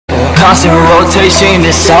constant rotation,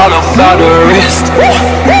 it's all about the wrist.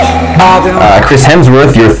 Chris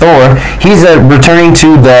Hemsworth, your Thor, he's returning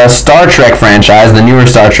to the Star Trek franchise, the newer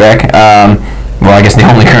Star Trek. Well, I guess the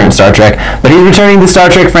only current Star Trek. But he's returning to the Star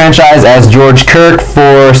Trek franchise as George Kirk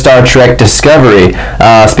for Star Trek Discovery.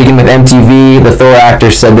 Speaking with MTV, the Thor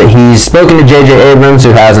actor said that he's spoken to J.J. Abrams,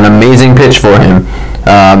 who has an amazing pitch for him.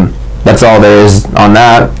 That's all there is on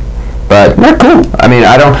that. But, yeah, cool. I mean,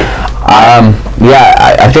 I don't...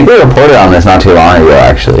 I think we reported on this not too long ago,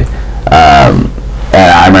 actually. And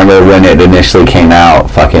I remember when it initially came out,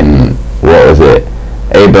 what was it?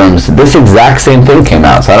 Abrams, this exact same thing came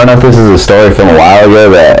out. So I don't know if this is a story from a while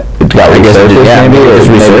ago that got resurfaced, maybe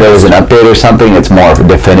there was an update or something. It's more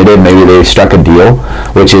definitive. Maybe they struck a deal,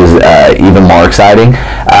 which is even more exciting.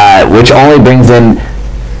 Which only brings in,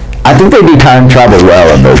 I think they do time travel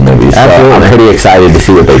well in those movies. Absolutely. So I'm pretty excited to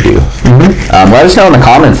see what they do. Let us know in the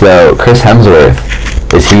comments though. Chris Hemsworth,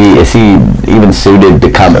 is he even suited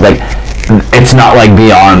to come? Like, it's not like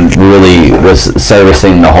Beyond really was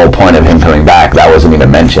servicing the whole point of him coming back. That wasn't even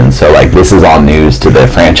mentioned. So, like, this is all news to the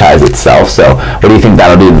franchise itself. So, what do you think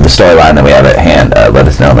that'll do to the storyline that we have at hand? Let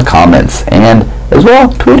us know in the comments. And, as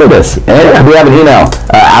well, tweet at us. And we have an email,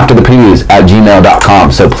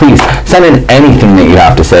 afterthepreviews@gmail.com. So, please, send in anything that you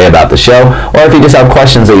have to say about the show. Or if you just have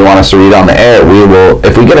questions that you want us to read on the air, we will,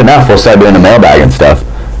 if we get enough, we'll start doing a mailbag and stuff.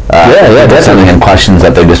 Definitely. And questions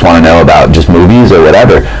that they just want to know about just movies or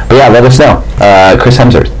whatever. But yeah, let us know. Chris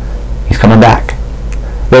Hemsworth, he's coming back.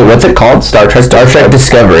 Wait, what's it called? Star Trek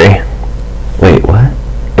Discovery. Wait, what?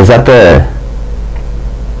 Is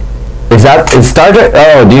Star Trek?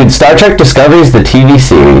 Oh, dude, Star Trek Discovery is the TV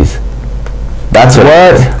series. That's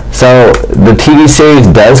what. So the TV series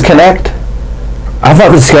does connect. I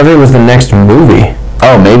thought Discovery was the next movie.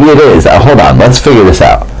 Oh, maybe it is. Hold on, let's figure this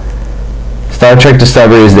out. Star Trek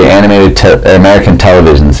Discovery is the animated American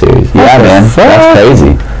television series. Yeah, man, that's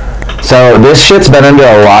crazy. So this shit's been under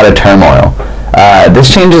a lot of turmoil.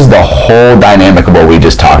 This changes the whole dynamic of what we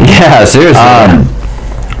just talked about. Yeah, seriously.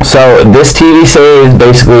 So this TV series,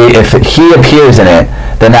 basically, if he appears in it,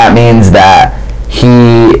 then that means that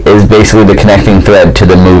he is basically the connecting thread to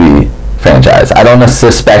the movie franchise. I don't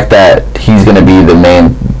suspect that he's going to be the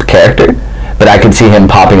main character, but I could see him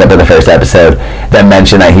popping up in the first episode, then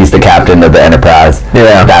mention that he's the captain of the Enterprise.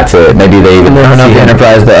 Yeah. That's it. Maybe they even see the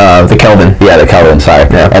Enterprise, the Kelvin. Yeah, the Kelvin, sorry.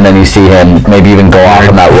 Yeah. And then you see him maybe even go off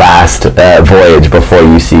on that last voyage before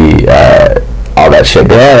you see all that shit.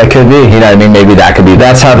 Yeah, that could be. You know what I mean? Maybe that could be.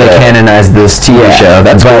 That's how they canonized this TV show.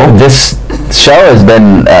 That's cool. This show has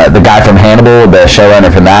been, the guy from Hannibal, the showrunner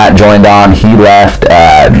from that, joined on. He left.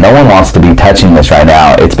 No one wants to be touching this right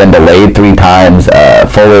now. It's been delayed 3 times.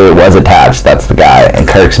 Fuller was attached. That's the guy. And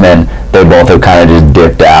Kirksman, they both have kind of just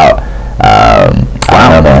dipped out. I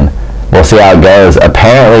don't know, man. We'll see how it goes.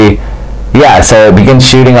 Apparently, yeah, so it begins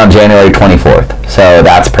shooting on January 24th. So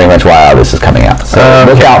that's pretty much why all this is coming out. So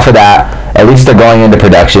look out for that. At least they're going into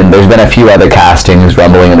production. There's been a few other castings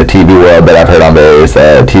rumbling in the TV world that I've heard on various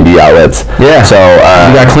TV outlets. Yeah. So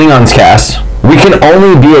you got Klingons cast. We can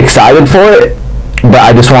only be excited for it, but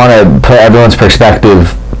I just want to put everyone's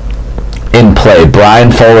perspective in play.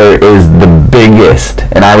 Brian Fuller is the biggest,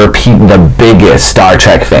 and I repeat, the biggest Star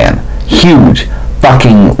Trek fan. Huge.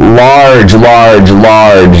 Fucking large,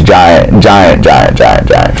 giant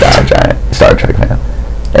Star Trek fan.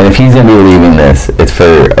 And if he's going to be leaving this, it's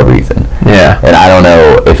for a reason. Yeah. And I don't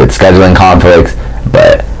know if it's scheduling conflicts,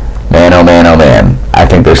 but man, oh man, I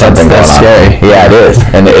think there's something going on. That's scary. Yeah, it is.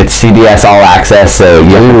 And it's CBS All Access, so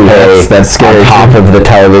you have to pay that's scary on top of the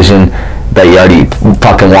television that you already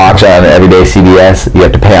fucking watch on everyday CBS. You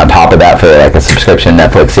have to pay on top of that for like a subscription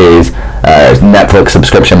Netflix series, Netflix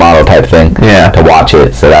subscription model type thing. Yeah. To watch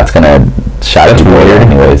it, so that's gonna shine people weird,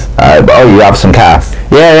 anyways. You have some cast.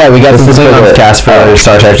 Yeah, we got some Klingons cast for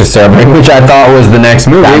Star Trek Discovery, which I thought was the next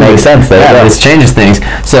movie. That makes sense. This changes things.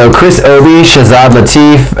 So Chris Obi, Shazad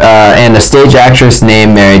Latif, and a stage actress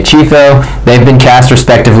named Mary Chieffo, they've been cast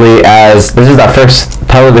respectively as. This is our first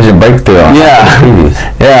television breakthrough on previews.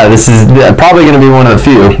 Yeah, this is probably going to be one of the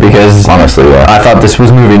few because honestly, I thought this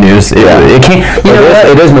was movie news. It can't.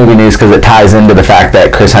 It is movie news because it ties into the fact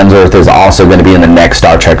that Chris Hemsworth is also going to be in the next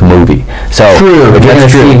Star Trek movie. So if you're going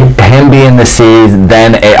to see him be in the series,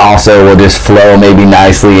 then it also will just flow maybe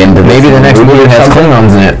nicely into maybe the next movie has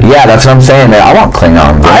Klingons in it. Yeah, that's what I'm saying. I want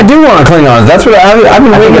Klingons. I do want Klingons. That's what I've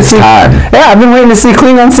been waiting to see. Yeah, I've been waiting to see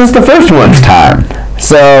Klingons since the first one. It's time.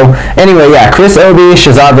 So, anyway, yeah, Chris Obi,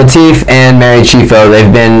 Shazad Latif, and Mary Chieffo,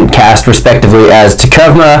 they've been cast respectively as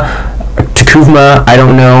Takuvma, I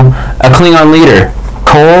don't know, a Klingon leader.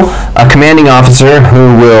 Cole, a commanding officer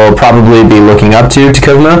who will probably be looking up to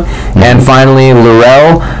Takuma, and finally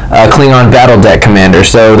Laurel, a Klingon battle deck commander.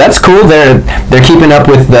 So that's cool. They're keeping up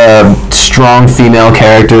with the strong female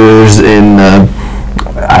characters in the.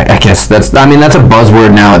 I guess that's a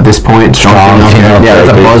buzzword now at this point. Strong female. Yeah,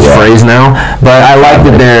 that's a buzz phrase now. But I like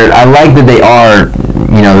that they are,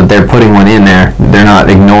 that they're putting one in there. They're not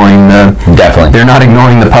ignoring They're not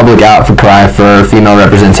ignoring the public outcry for female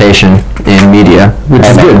representation in media, which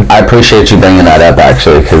is good. I appreciate you bringing that up,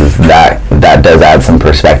 actually, because that does add some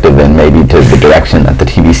perspective and maybe to the direction that the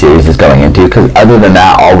TV series is going into. Because other than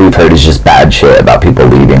that, all we've heard is just bad shit about people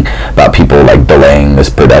leaving, about people like delaying this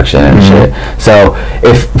production and shit. So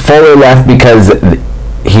if Fuller left because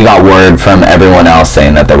he got word from everyone else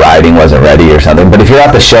saying that the writing wasn't ready or something, but if you're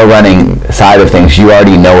at the show running side of things, you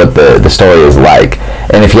already know what the story is like.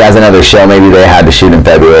 And if he has another show, maybe they had to shoot in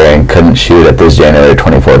February and couldn't shoot at this January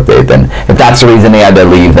 24th date, then if that's the reason they had to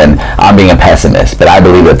leave, then I'm being a pessimist. But I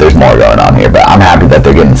believe that there's more going on here. But I'm happy that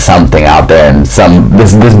they're getting something out there, and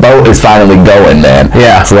this boat is finally going, man.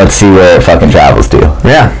 Yeah. So let's see where it fucking travels to.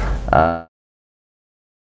 Yeah.